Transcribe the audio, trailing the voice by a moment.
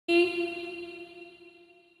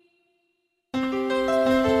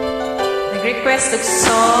Request of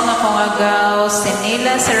song akong agaw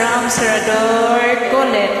Sinila Saram Sarador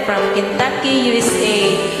Colette from Kentucky,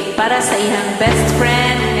 USA para sa ihang best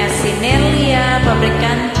friend nga si Nelia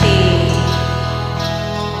Fabricante.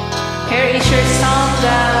 Here is your song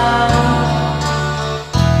gaw.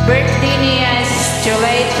 Birthday niya is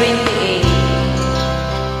July 28.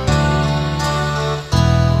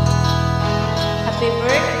 Happy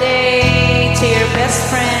birthday to your best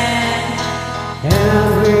friend.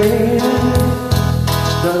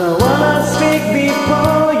 But I wanna speak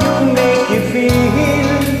before you make you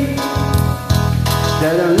feel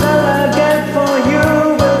that the love I get for you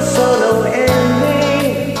will solo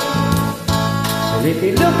ending. And if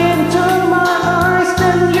you look into my eyes,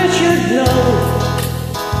 then you should know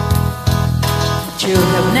that you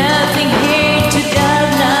have nothing here to doubt,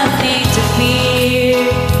 nothing to fear.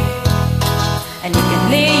 And you can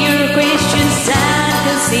lay your questions down,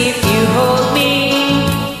 'cause if you hold me,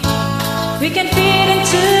 we can fit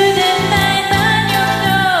into the night, and you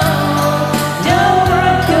know no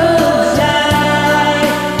one could die,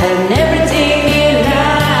 and everything in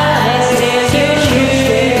life tells you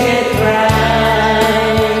should get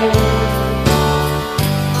right.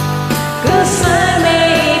 'Cause I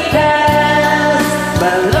may pass,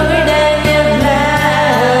 but longer than it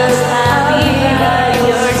lasts, I'll be by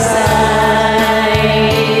your side.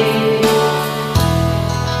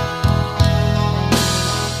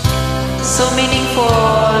 So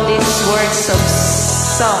meaningful these words of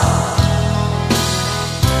song.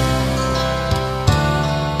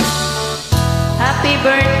 Happy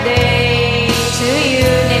birthday to you,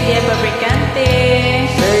 Nelia Fabricante.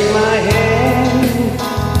 take my hand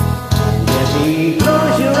and let me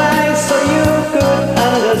close your eyes so you could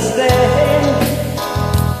understand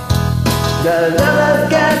the love I've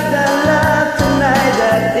got, the love tonight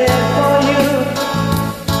that did for you.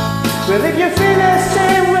 Well, if you feel the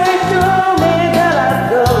same way, told me that I'd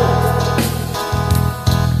go.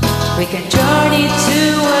 We can journey to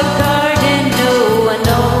a garden no one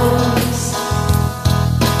knows.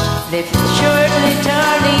 Live shortly,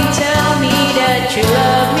 darling, tell me that you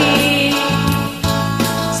love me,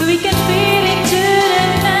 so we can feel into the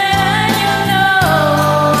night, and you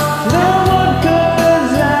know No one could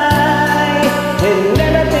lie, and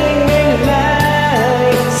everything in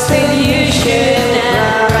life still you should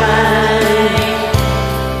not ride.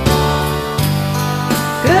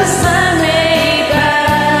 'Cause I may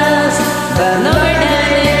pass, but longer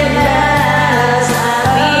than it lasts,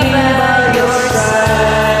 I'll be by your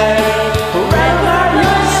side, right by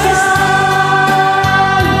your side.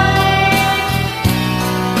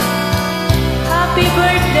 Happy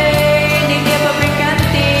birthday, Nelia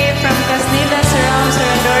Fabricante from Casnila Saram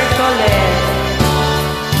Sarador Colette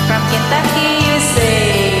from Kentucky, USA.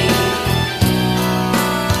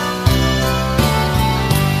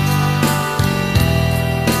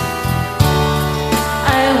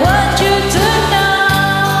 I want you to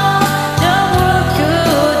know no one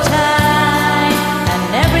could die, and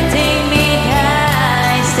everything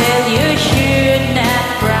behind said you should not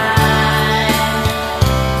cry.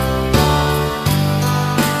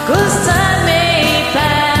 'Cause time may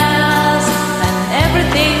pass and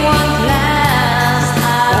everything won't last,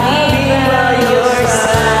 I'll be by your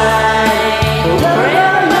side,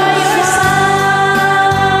 forever by your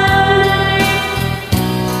side,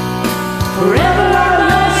 forever by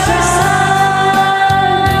your side,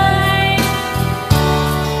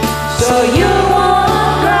 so you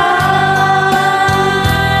won't cry.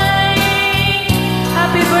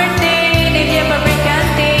 Happy birthday, Nelia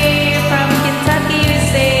Fabricante from Kentucky,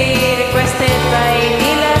 USA. Requested by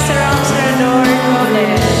Nila Saram Sarador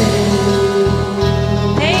Colette.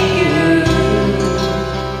 Thank you.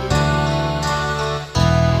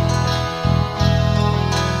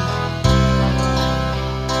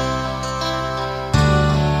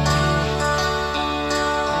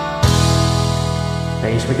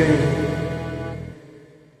 Thanks for doing it.